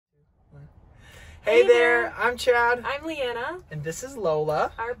Hey there, I'm Chad. I'm Leanna. And this is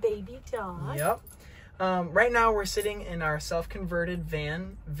Lola. Our baby dog. Yep. Right now we're sitting in our self-converted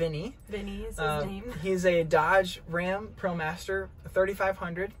van, Vinnie. Vinnie is his name. He's a Dodge Ram Promaster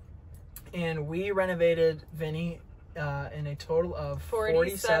 3500. And we renovated Vinnie in a total of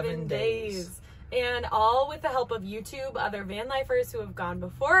 47 days. And all with the help of YouTube, other van lifers who have gone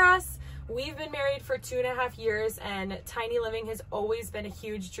before us. We've been married for 2.5 years, and tiny living has always been a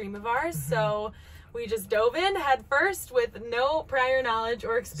huge dream of ours. So we just dove in head first with no prior knowledge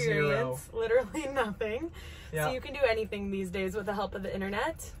or experience. Zero. Literally nothing. Yep. So you can do anything these days with the help of the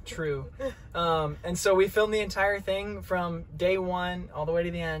internet. True. And so we filmed the entire thing from day 1 all the way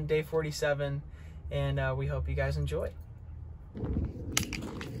to the end, day 47. And we hope you guys enjoy.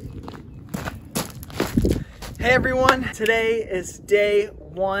 Hey everyone, today is day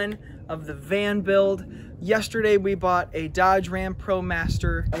 1 of the van build. Yesterday we bought a Dodge Ram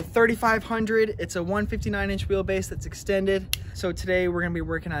Promaster, a 3500. It's a 159-inch wheelbase that's extended. So today we're gonna be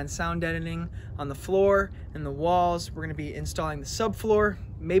working on sound deadening on the floor and the walls. We're gonna be installing the subfloor,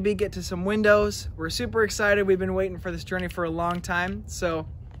 maybe get to some windows. We're super excited. We've been waiting for this journey for a long time. So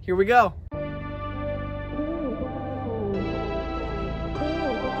here we go.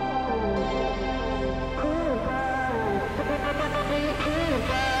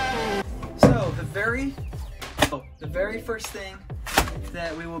 The very first thing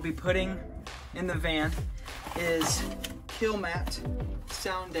that we will be putting in the van is kill mat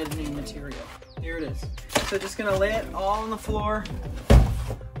sound deadening material. Here it is. So just gonna lay it all on the floor,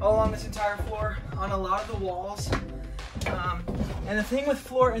 all on this entire floor, on a lot of the walls. And the thing with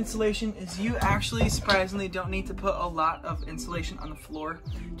floor insulation is you actually surprisingly don't need to put a lot of insulation on the floor,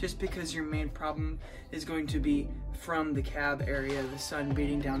 just because your main problem is going to be from the cab area, the sun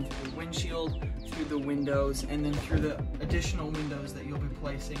beating down through the windshield, through the windows, and then through the additional windows that you'll be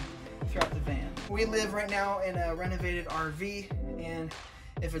placing throughout the van. We live right now in a renovated RV, and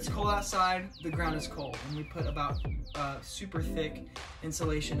if it's cold outside, the ground is cold, and we put about super thick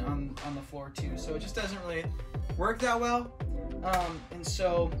insulation on the floor too, so it just doesn't really work that well. And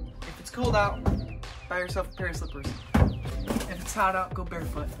so if it's cold out, buy yourself a pair of slippers. If it's hot out, go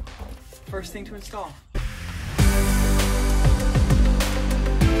barefoot. First thing to install.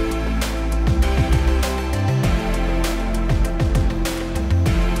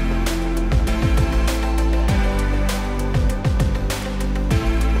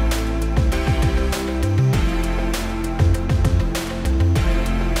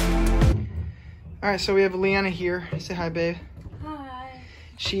 All right, so we have Leanna here. Say hi, babe. Hi.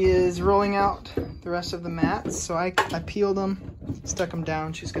 She is rolling out the rest of the mats. So I peeled them, stuck them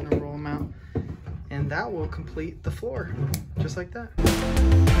down. She's gonna roll them out. And that will complete the floor, just like that.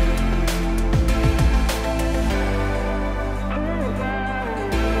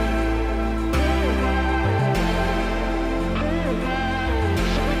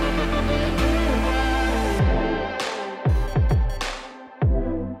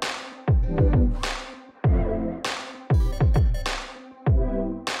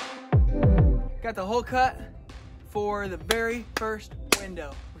 Got the hole cut for the very first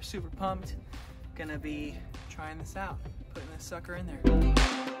window. We're super pumped. Gonna be trying this out, putting this sucker in there.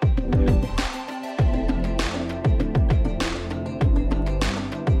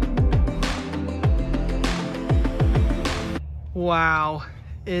 Wow,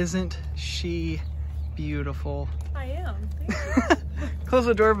 isn't she beautiful? I am. Thank you. Close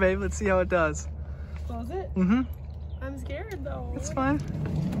the door, babe. Let's see how it does. Close it? Mm-hmm. I'm scared though. It's fine.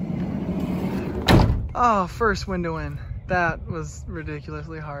 Oh, first window in. That was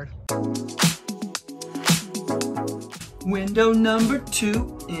ridiculously hard. Window number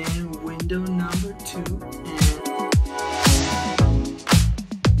 2 and window number 2 and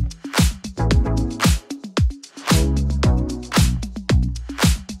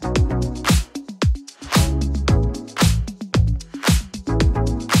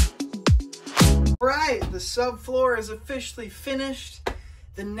right, the subfloor is officially finished.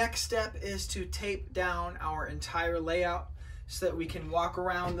 The next step is to tape down our entire layout so that we can walk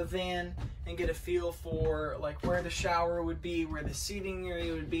around the van and get a feel for like where the shower would be, where the seating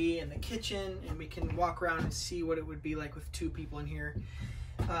area would be, and the kitchen, and we can walk around and see what it would be like with 2 people in here,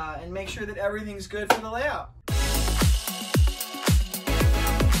 and make sure that everything's good for the layout.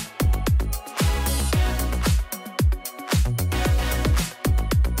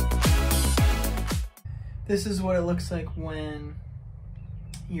 This is what it looks like when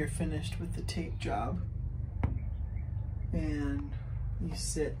you're finished with the tape job and you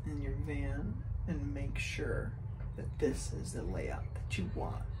sit in your van and make sure that this is the layout that you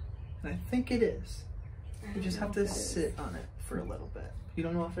want. And I think it is. You just have to sit on it for a little bit. You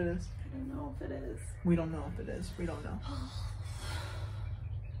don't know if it is? I don't know if it is. We don't know if it is. We don't know.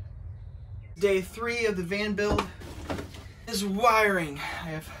 Day 3 of the van build is wiring. I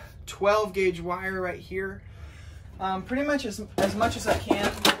have 12 gauge wire right here. Pretty much as much as I can.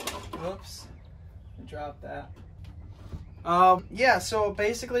 Whoops, I dropped that. Yeah, so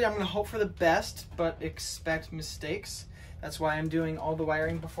basically I'm gonna hope for the best, but expect mistakes. That's why I'm doing all the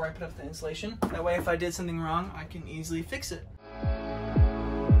wiring before I put up the insulation. That way if I did something wrong, I can easily fix it.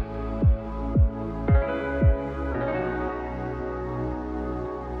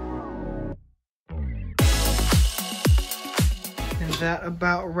 And that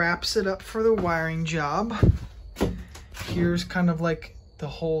about wraps it up for the wiring job. Here's kind of like the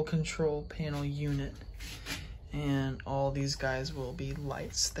whole control panel unit. And all these guys will be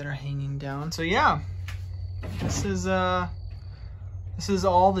lights that are hanging down. So yeah, this is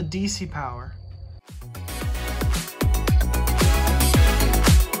all the DC power.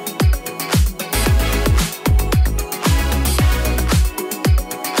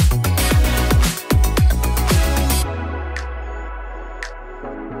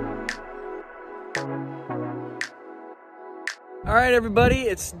 All right, everybody,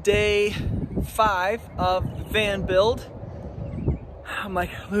 it's day 5 of the van build. I'm like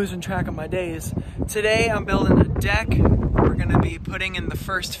losing track of my days. Today I'm building a deck. We're gonna be putting in the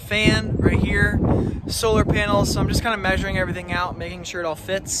first fan right here, solar panels. So I'm just kind of measuring everything out, making sure it all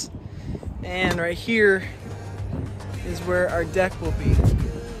fits. And right here is where our deck will be.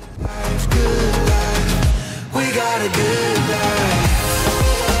 We got a good life.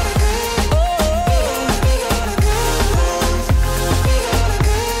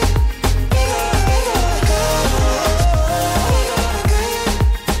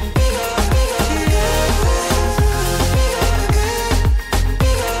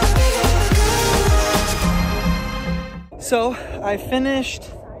 So I finished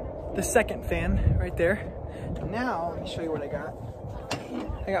the second fan right there. Now, let me show you what I got.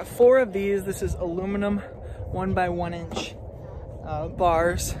 I got 4 of these. This is aluminum 1x1 inch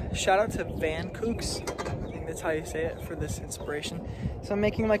bars. Shout out to Van Kooks. I think that's how you say it for this inspiration. So I'm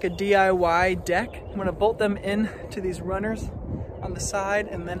making like a DIY deck. I'm gonna bolt them in to these runners on the side,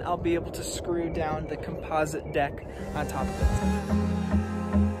 and then I'll be able to screw down the composite deck on top of it.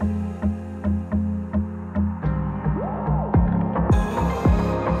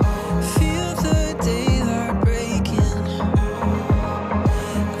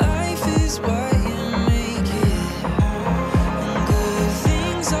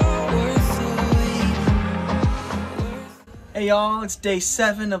 Hey y'all, it's day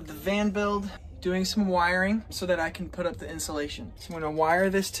 7 of the van build. Doing some wiring so that I can put up the insulation. So I'm gonna wire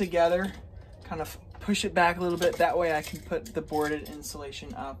this together, kind of push it back a little bit. That way I can put the boarded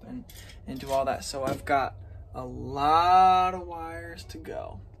insulation up and do all that. So I've got a lot of wires to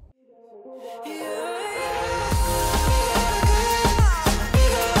go.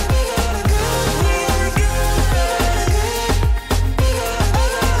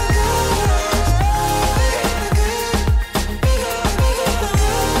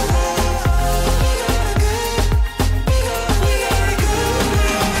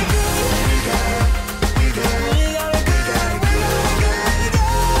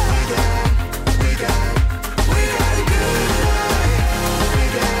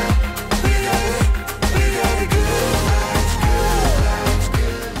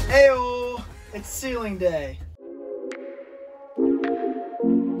 Ceiling day.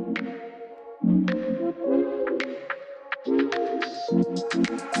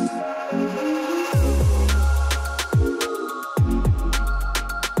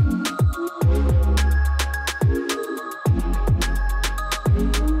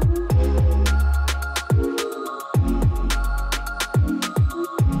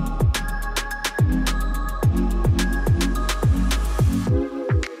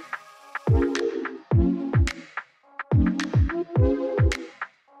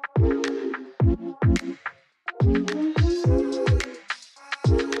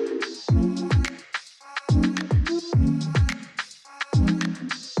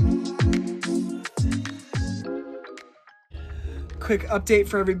 Quick update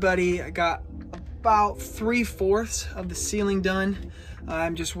for everybody. I got about 3/4 of the ceiling done.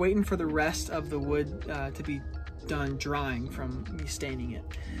 I'm just waiting for the rest of the wood to be done drying from me staining it.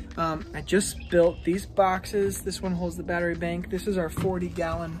 I just built these boxes. This one holds the battery bank. This is our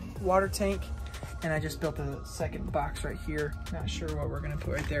 40-gallon water tank. and I just built a second box right here. Not sure what we're gonna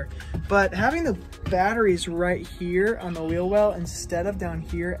put right there. But having the batteries right here on the wheel well instead of down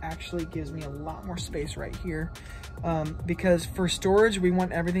here actually gives me a lot more space right here. Because for storage, we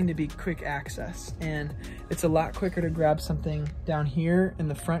want everything to be quick access, and it's a lot quicker to grab something down here in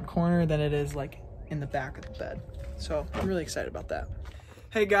the front corner than it is like in the back of the bed. So I'm really excited about that.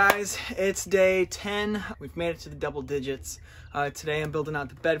 Hey guys, it's day 10. We've made it to the double digits. Today I'm building out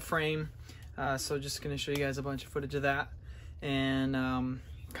the bed frame. So just gonna show you guys a bunch of footage of that, and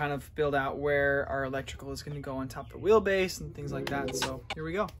kind of build out where our electrical is gonna go on top of the wheelbase and things like that. So here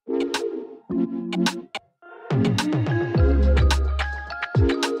we go.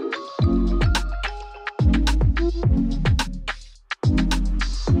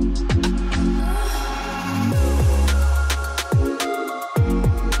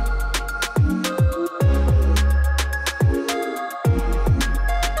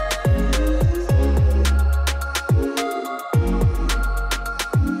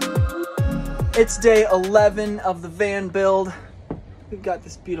 It's day 11 of the van build. We've got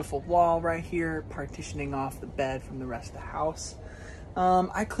this beautiful wall right here, partitioning off the bed from the rest of the house.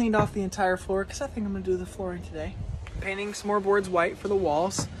 I cleaned off the entire floor because I think I'm gonna do the flooring today. Painting some more boards white for the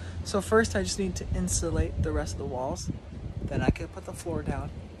walls. So first I just need to insulate the rest of the walls. Then I can put the floor down.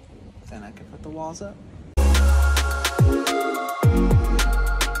 Then I can put the walls up.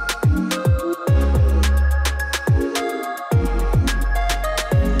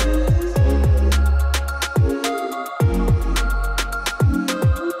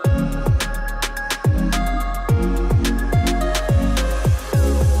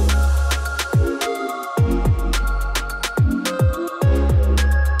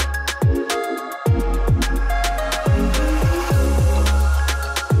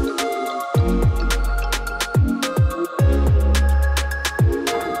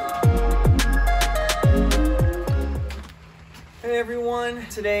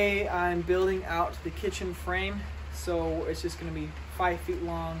 Today I'm building out the kitchen frame, so it's just going to be 5 feet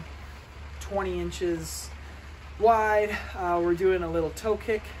long, 20 inches wide. We're doing a little toe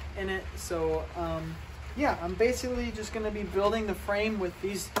kick in it, so yeah, I'm basically just going to be building the frame with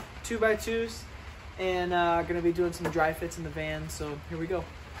these 2x2s, and going to be doing some dry fits in the van, so here we go.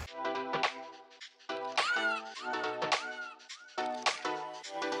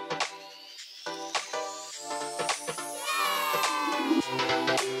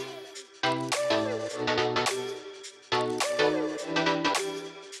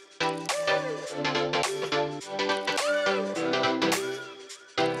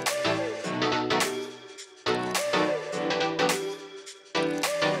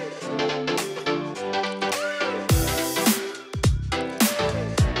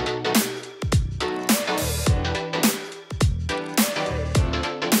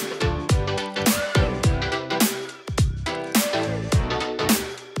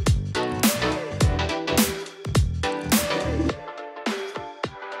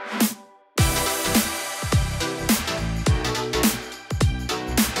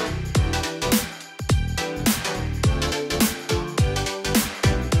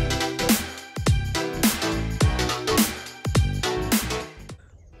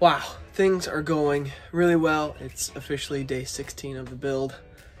 Wow, things are going really well. It's officially day 16 of the build.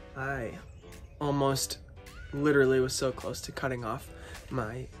 I almost literally was so close to cutting off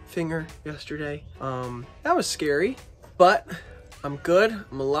my finger yesterday. That was scary, but I'm good,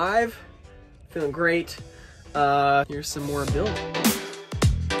 I'm alive, feeling great. Here's some more build.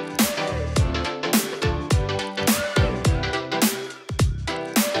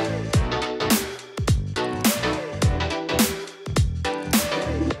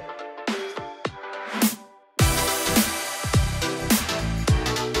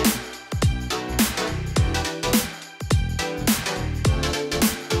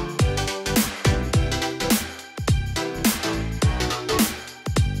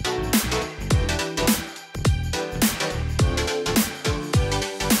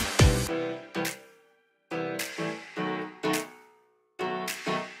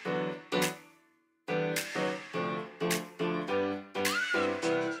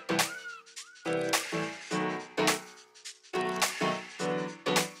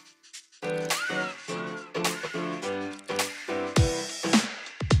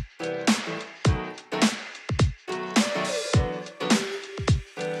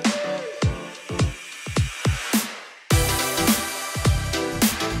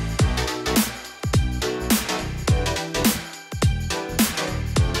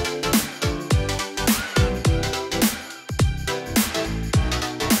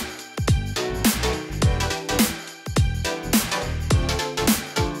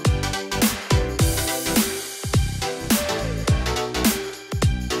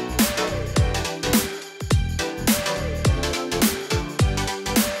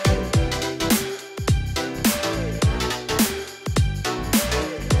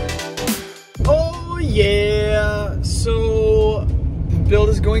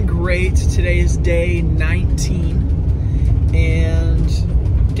 going great. Today is day 19,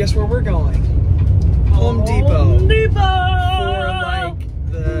 and guess where we're going? Home Depot. Home Depot! For like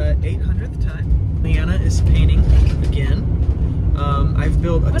the 800th time. Leanna is painting again. I've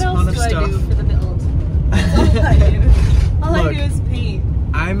built a ton of stuff. What else do I do for the build? That's all I do. All Look, I do is paint.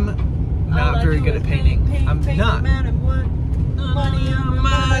 I'm not very good at painting. I'm not.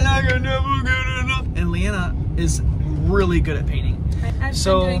 And Leanna is really good at painting. I've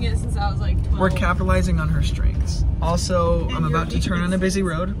been doing it since I was like 12. We're capitalizing on her strengths. Also, I'm about to turn on a busy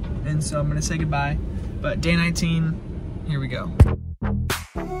road, and so I'm gonna say goodbye. But day 19, here we go.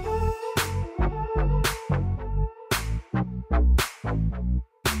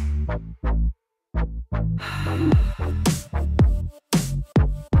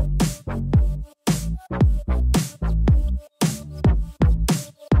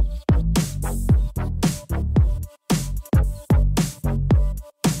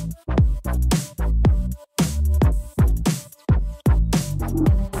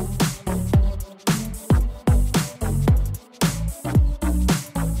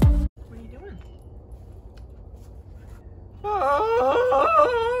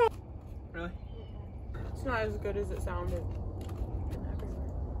 Really? It's not as good as it sounded.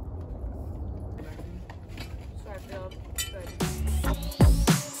 Sorry, build. Good.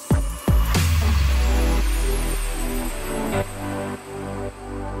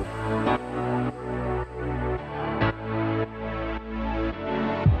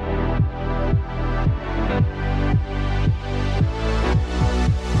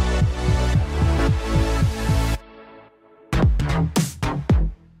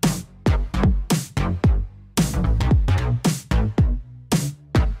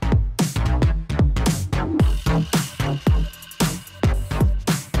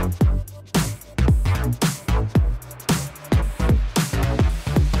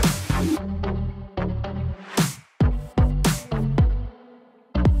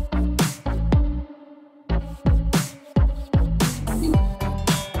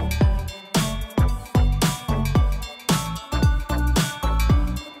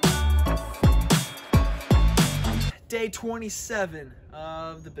 Day 27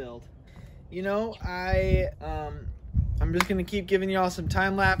 of the build. You know, I'm just gonna keep giving y'all some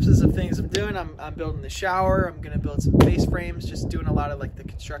time lapses of things I'm doing. I'm building the shower. I'm gonna build some base frames, just doing a lot of like the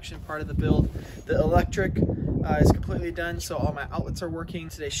construction part of the build. The electric is completely done, so all my outlets are working.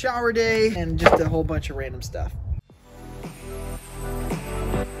 Today's shower day, and just a whole bunch of random stuff.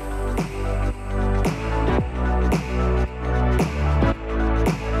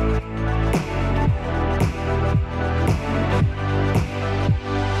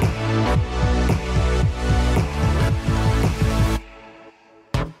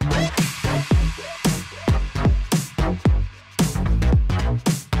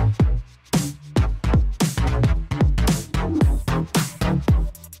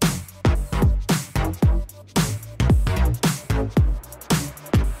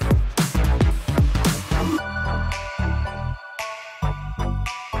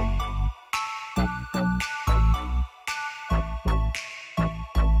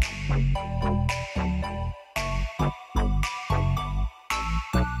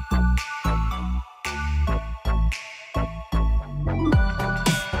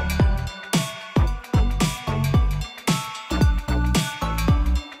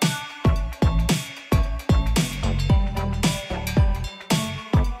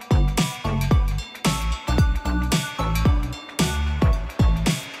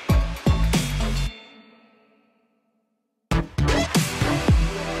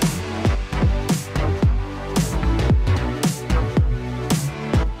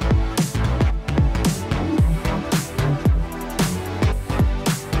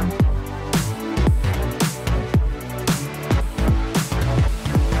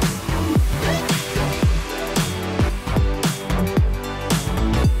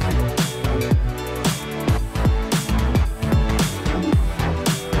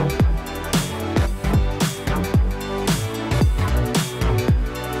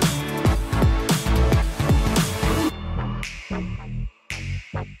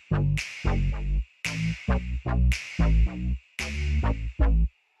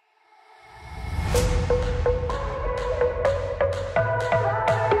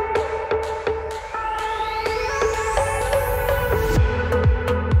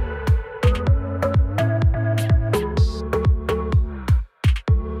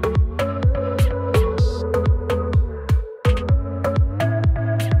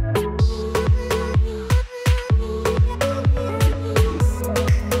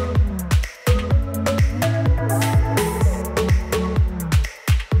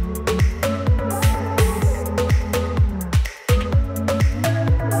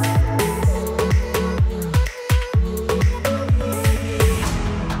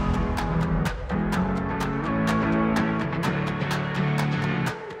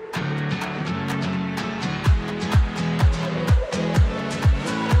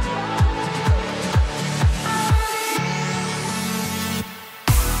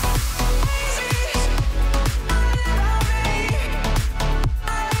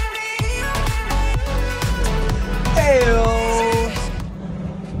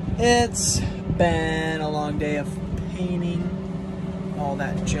 It's been a long day of painting all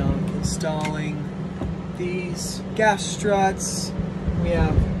that junk, installing these gas struts. We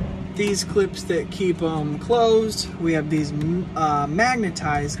have these clips that keep them closed. We have these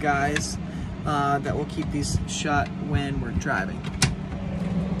magnetized guys that will keep these shut when we're driving.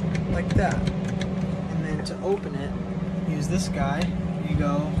 Like that. And then to open it, use this guy. You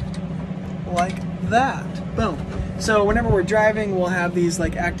go like that. Boom. So whenever we're driving, we'll have these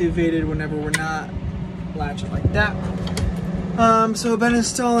like activated. Whenever we're not, latch it like that. So I've been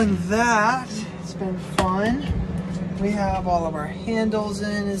installing that. It's been fun. We have all of our handles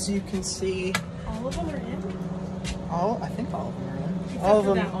in, as you can see. All of them are in? I think all of them are in. Except all of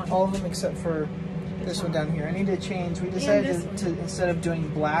for them, that one. all of them except for this one down here. I need to change. We decided to instead of doing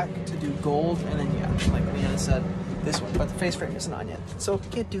black, to do gold, and then yeah, like Leanna said, this one. But the face frame isn't on yet, so we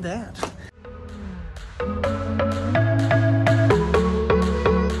can't do that.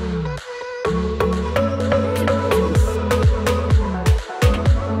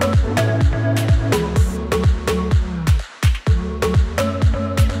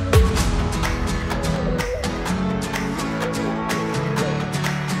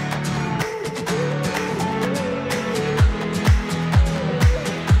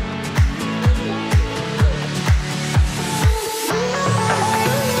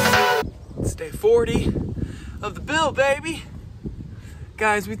 Day 40 of the build, baby.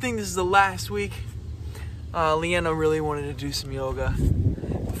 Guys, we think this is the last week. Leanna really wanted to do some yoga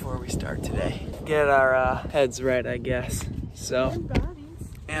before we start today. Get our heads right, I guess. So, And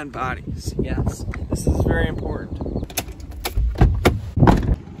bodies. And bodies, yes. This is very important.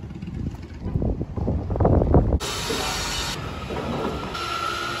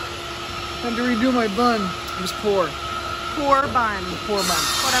 Time to redo my bun. It was poor. Poor bun. Poor bun.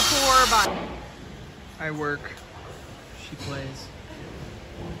 What a poor bun. I work, she plays.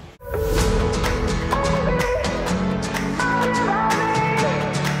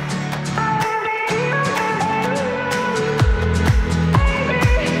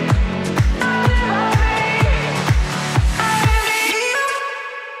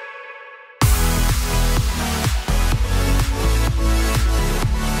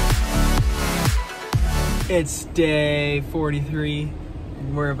 It's day 43.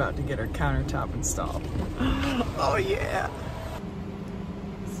 We're about to get our countertop installed. Oh yeah.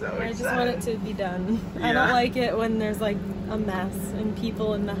 So excited. I just want it to be done. Yeah. I don't like it when there's like a mess and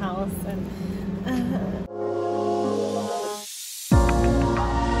people in the house and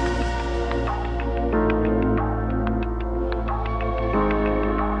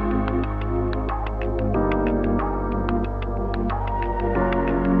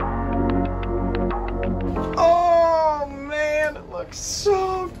oh man, it looks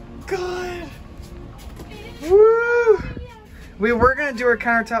so good. Woo! We were gonna do our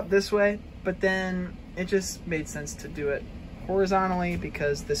countertop this way, but then it just made sense to do it horizontally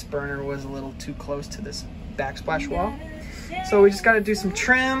because this burner was a little too close to this backsplash wall. So we just gotta do some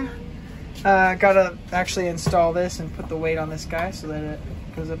trim. Gotta actually install this and put the weight on this guy so that it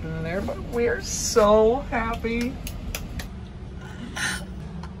goes up into there, but we are so happy.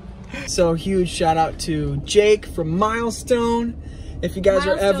 So huge shout out to Jake from Milestone. If you guys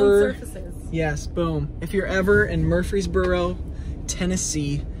are ever, surfaces. yes, boom. If you're ever in Murfreesboro,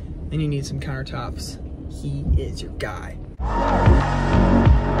 Tennessee, and you need some countertops, he is your guy.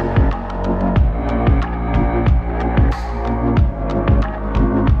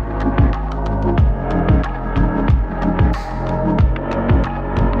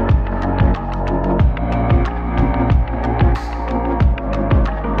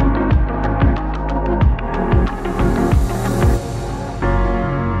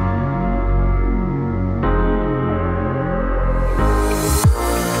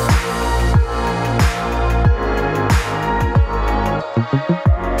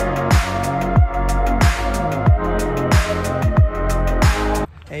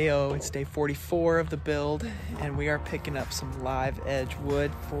 Heyo, it's day 44 of the build, and we are picking up some live edge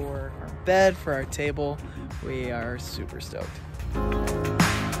wood for our bed, for our table. We are super stoked.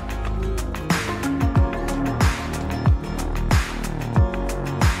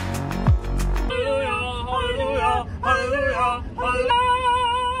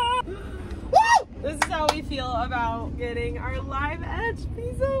 This is how we feel about getting our live edge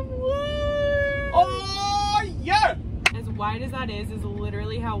piece of wood. Oh, yeah! As wide as that is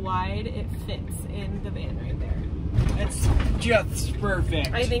literally how wide it fits in the van right there. It's just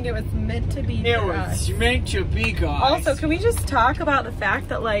perfect. I think it was meant to be. It was meant to be, guys. Also, can we just talk about the fact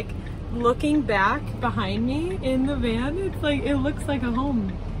that, like, looking back behind me in the van, it's like, it looks like a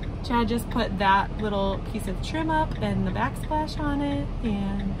home. Chad just put that little piece of trim up and the backsplash on it,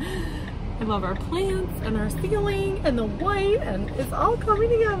 and I love our plants and our ceiling and the white, and it's all coming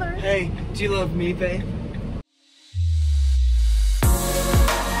together. Hey, do you love me, babe?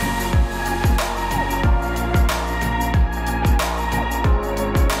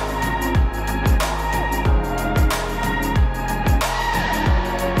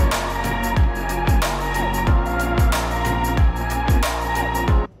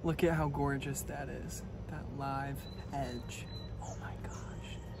 Look at how gorgeous that is. That live edge. Oh my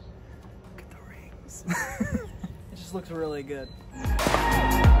gosh. Look at the rings. It just looks really good.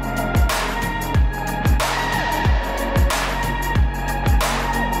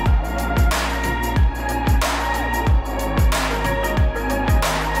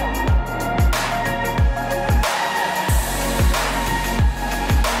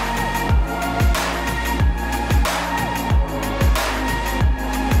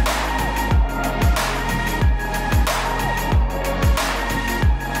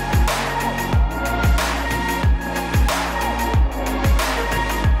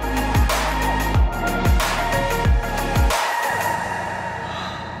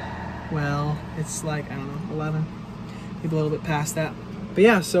 It's like, I don't know, 11, maybe a little bit past that. But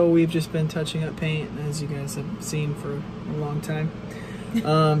yeah, so we've just been touching up paint, as you guys have seen for a long time.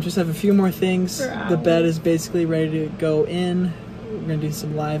 Just have a few more things. The bed is basically ready to go in. We're gonna do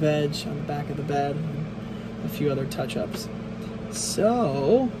some live edge on the back of the bed and a few other touch-ups.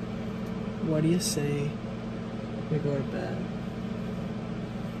 So, what do you say we go to bed?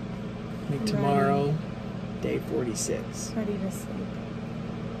 Make tomorrow day 46. Ready to sleep.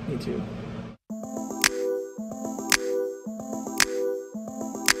 Me too.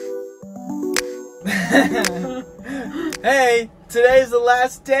 Hey, today's the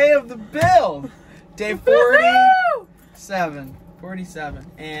last day of the build. Day 47.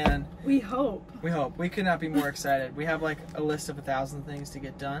 47. And we hope. We could not be more excited. We have like a list of 1,000 things to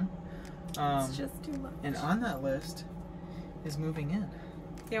get done. It's just too much. And on that list is moving in.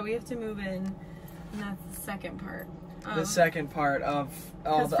 Yeah, we have to move in, and that's the second part. The second part of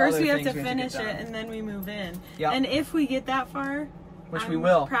all the other first we have things to finish it, and then we move in. Yep. And if we get that far, which we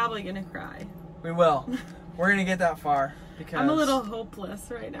will, probably gonna cry. We will. We're gonna get that far because I'm a little hopeless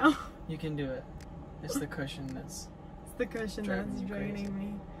right now. You can do it. It's the cushion that's. It's the cushion that's draining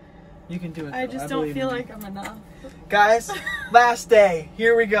me. You can do it. I just don't feel like I'm enough. Guys, last day.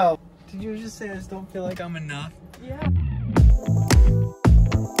 Here we go. Did you just say I just don't feel like I'm enough? Yeah.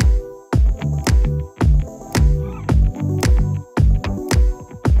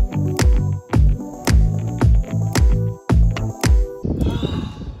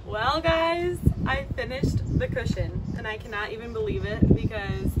 Well, guys, I finished the cushion, and I cannot even believe it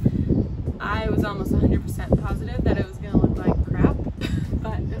because I was almost 100% positive that it was going to look like crap,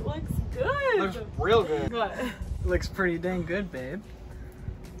 but it looks good. Looks real good. What? Looks pretty dang good, babe.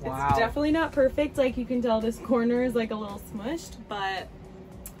 Wow. It's definitely not perfect. Like, you can tell this corner is like a little smushed, but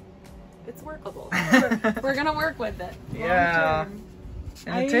it's workable. We're going to work with it. Yeah.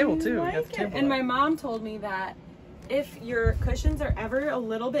 And the table, too. Like got the table and my mom told me that if your cushions are ever a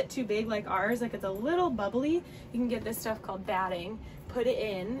little bit too big like ours, like it's a little bubbly, you can get this stuff called batting, put it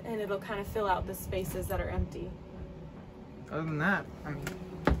in, and it'll kind of fill out the spaces that are empty. Other than that, I mean,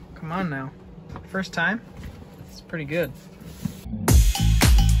 come on now. First time, it's pretty good.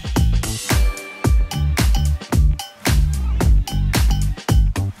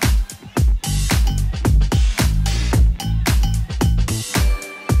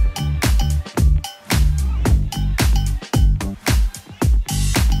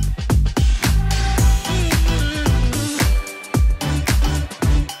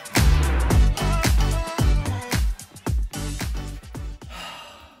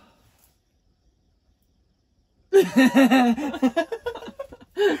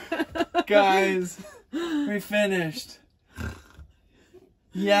 Guys, we finished.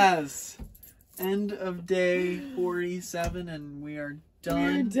 Yes. End of day 47 and we are done.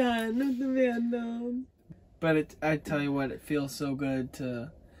 We're done with the vandal. But I tell you what, it feels so good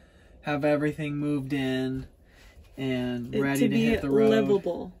to have everything moved in and ready to hit the road.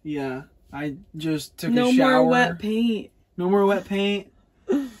 Livable. Yeah. I just took a shower. No more wet paint. No more wet paint.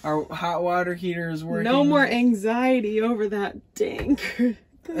 Our hot water heater is working. No more anxiety over that dang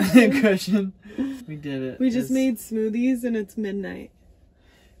cushion. We did it. We just made smoothies and it's midnight.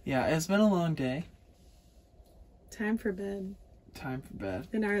 Yeah, it's been a long day. Time for bed. Time for bed.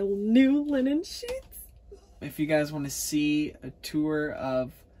 And our new linen sheets. If you guys want to see a tour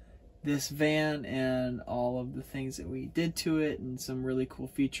of this van and all of the things that we did to it and some really cool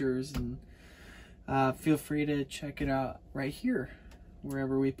features, and feel free to check it out right here.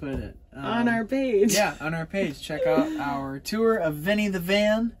 wherever we put it. On our page. Yeah, on our page. Check out our tour of Vinnie the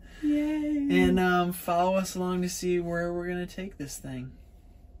van. Yay. And follow us along to see where we're going to take this thing.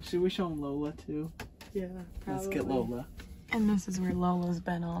 Should we show them Lola too? Yeah, probably. Let's get Lola. And this is where Lola's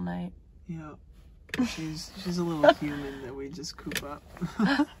been all night. Yeah. She's a little human that we just coop up.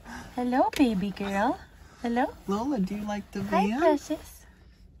 Hello, baby girl. Hello. Lola, do you like the van? Hi, precious.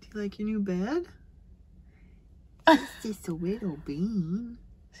 Do you like your new bed? It's just a little bean.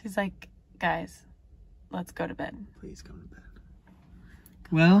 She's like, guys, let's go to bed. Please come to bed.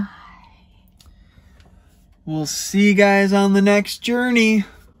 Well, we'll see you guys on the next journey.